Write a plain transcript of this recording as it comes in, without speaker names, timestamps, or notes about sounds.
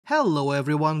Hello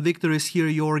everyone, Victor is here,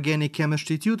 your organic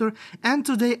chemistry tutor, and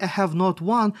today I have not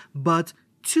one, but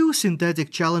two synthetic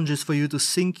challenges for you to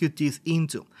sink your teeth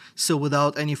into. So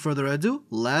without any further ado,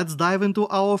 let's dive into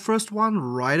our first one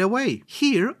right away.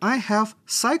 Here I have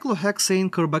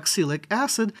cyclohexane carboxylic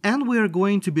acid, and we are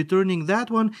going to be turning that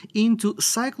one into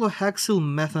cyclohexyl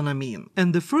methanamine.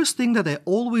 And the first thing that I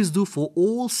always do for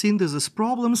all synthesis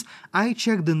problems, I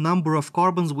check the number of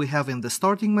carbons we have in the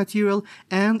starting material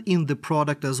and in the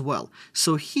product as well.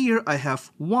 So here I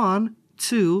have 1,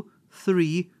 2,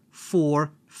 3,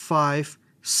 4, 5,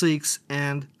 6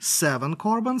 and 7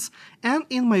 carbons, and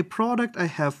in my product I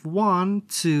have 1,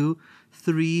 2,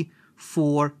 3,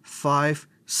 4, 5,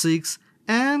 6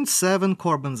 and 7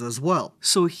 carbons as well.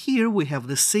 So here we have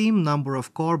the same number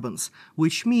of carbons,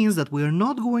 which means that we are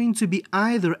not going to be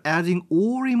either adding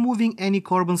or removing any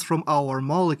carbons from our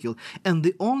molecule, and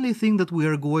the only thing that we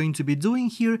are going to be doing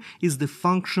here is the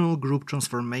functional group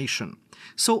transformation.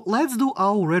 So let's do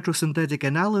our retrosynthetic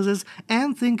analysis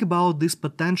and think about this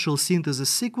potential synthesis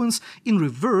sequence in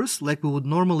reverse, like we would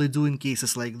normally do in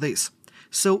cases like this.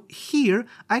 So here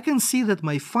I can see that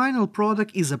my final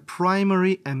product is a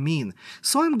primary amine.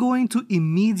 So I'm going to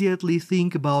immediately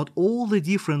think about all the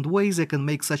different ways I can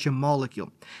make such a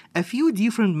molecule. A few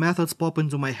different methods pop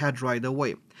into my head right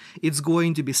away. It's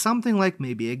going to be something like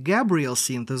maybe a Gabriel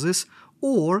synthesis,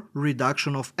 or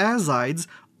reduction of azides,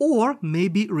 or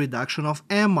maybe reduction of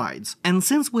amides. And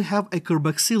since we have a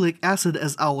carboxylic acid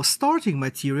as our starting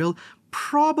material,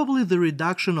 probably the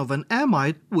reduction of an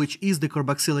amide, which is the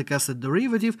carboxylic acid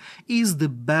derivative, is the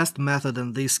best method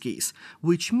in this case,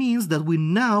 which means that we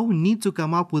now need to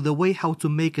come up with a way how to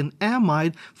make an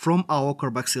amide from our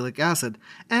carboxylic acid,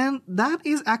 and that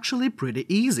is actually pretty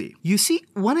easy. You see,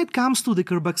 when it comes to the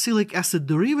carboxylic acid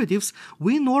derivatives,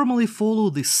 we normally follow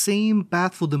the same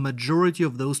path for the majority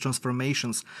of those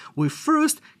transformations. We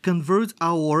first convert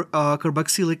our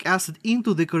carboxylic acid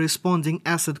into the corresponding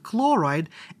acid chloride,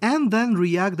 and then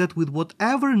react that with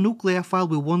whatever nucleophile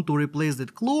we want to replace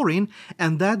that chlorine,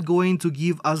 and that going to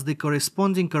give us the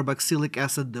corresponding carboxylic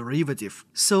acid derivative.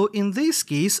 So in this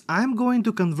case, I'm going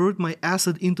to convert my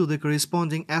acid into the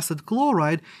corresponding acid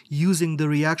chloride using the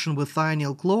reaction with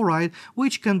thionyl chloride,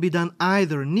 which can be done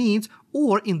either neat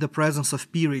or in the presence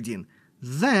of pyridine.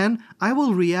 Then I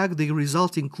will react the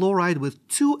resulting chloride with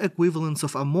two equivalents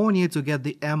of ammonia to get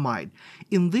the amide.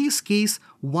 In this case,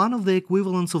 one of the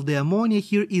equivalents of the ammonia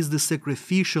here is the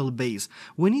sacrificial base.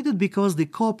 We need it because the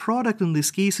co-product in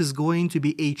this case is going to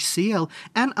be HCl,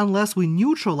 and unless we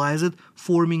neutralize it,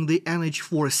 forming the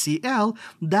NH4Cl,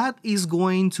 that is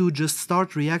going to just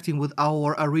start reacting with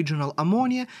our original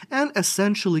ammonia and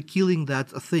essentially killing that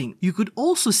thing. You could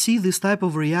also see this type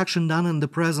of reaction done in the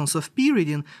presence of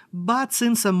pyridine, but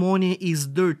since ammonia is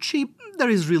dirt cheap, there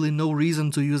is really no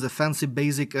reason to use a fancy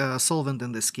basic solvent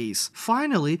in this case.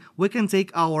 Finally, we can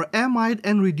take our amide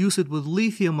and reduce it with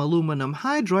lithium aluminum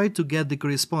hydride to get the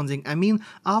corresponding amine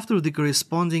after the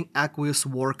corresponding aqueous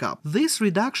workup. This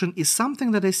reduction is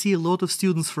something that I see a lot of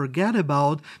students forget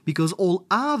about because all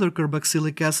other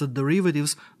carboxylic acid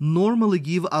derivatives normally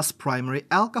give us primary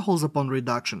alcohols upon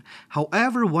reduction.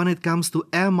 However, when it comes to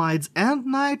amides and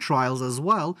nitriles as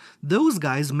well, those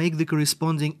guys make the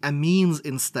corresponding amines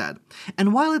instead.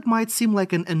 And while it might seem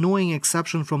like an annoying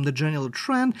exception from the general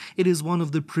trend, it is one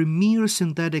of the premier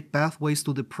synthetic pathways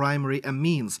to the primary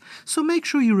amines, so make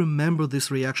sure you remember this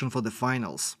reaction for the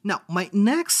finals. Now, my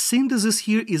next synthesis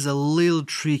here is a little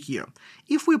trickier.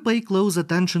 If we pay close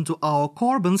attention to our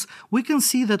carbons, we can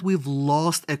see that we've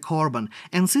lost a carbon,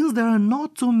 and since there are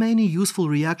not too many useful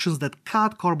reactions that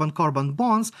cut carbon-carbon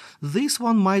bonds, this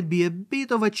one might be a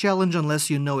bit of a challenge unless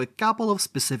you know a couple of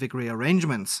specific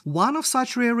rearrangements. One of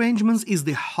such rearrangements is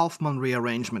the Hofmann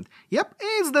rearrangement. Yep,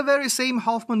 it's the very same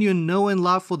Hofmann you know and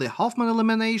love for the Hofmann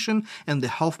elimination and the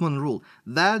Hofmann rule.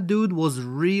 That dude was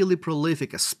really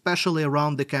prolific, especially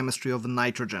around the chemistry of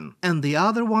nitrogen. And the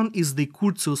other one is the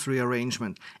Curtius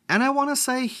rearrangement. And I want to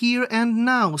say here and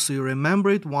now, so you remember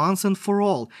it once and for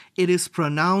all, it is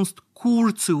pronounced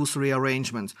Curtius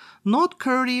rearrangement, not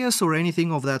Curtius or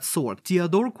anything of that sort.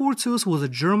 Theodor Curtius was a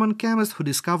German chemist who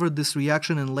discovered this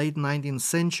reaction in late 19th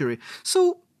century,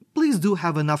 so please do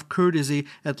have enough courtesy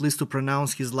at least to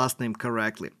pronounce his last name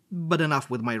correctly. But enough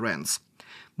with my rants.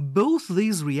 both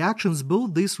these reactions,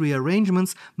 both these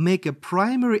rearrangements make a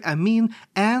primary amine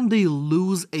and they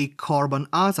lose a carbon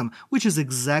atom, which is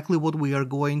exactly what we are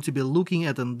going to be looking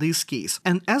at in this case.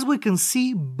 And as we can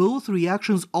see, both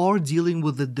reactions are dealing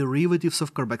with the derivatives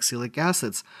of carboxylic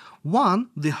acids. One,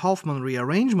 the Hofmann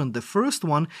rearrangement, the first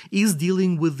one, is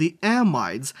dealing with the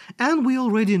amides, and we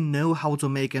already know how to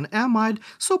make an amide,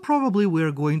 so probably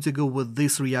we're going to go with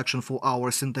this reaction for our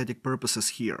synthetic purposes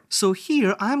here. So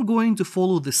here I'm going to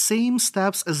follow the same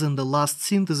steps as in the last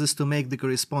synthesis to make the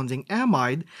corresponding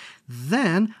amide.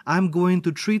 Then I'm going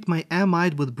to treat my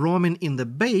amide with bromine in the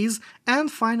base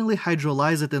and finally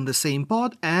hydrolyze it in the same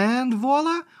pot, and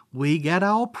voila! We get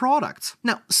our product.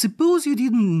 Now, suppose you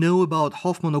didn't know about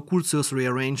Hofmann-Curtius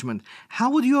rearrangement.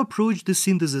 How would you approach the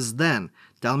synthesis then?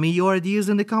 Tell me your ideas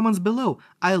in the comments below.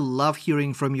 I love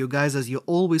hearing from you guys as you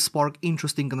always spark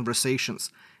interesting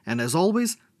conversations. And as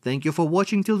always, thank you for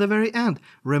watching till the very end.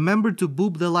 Remember to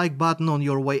boop the like button on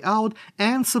your way out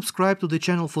and subscribe to the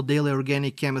channel for daily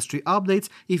organic chemistry updates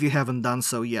if you haven't done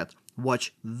so yet.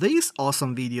 Watch this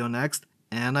awesome video next,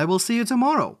 and I will see you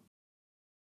tomorrow.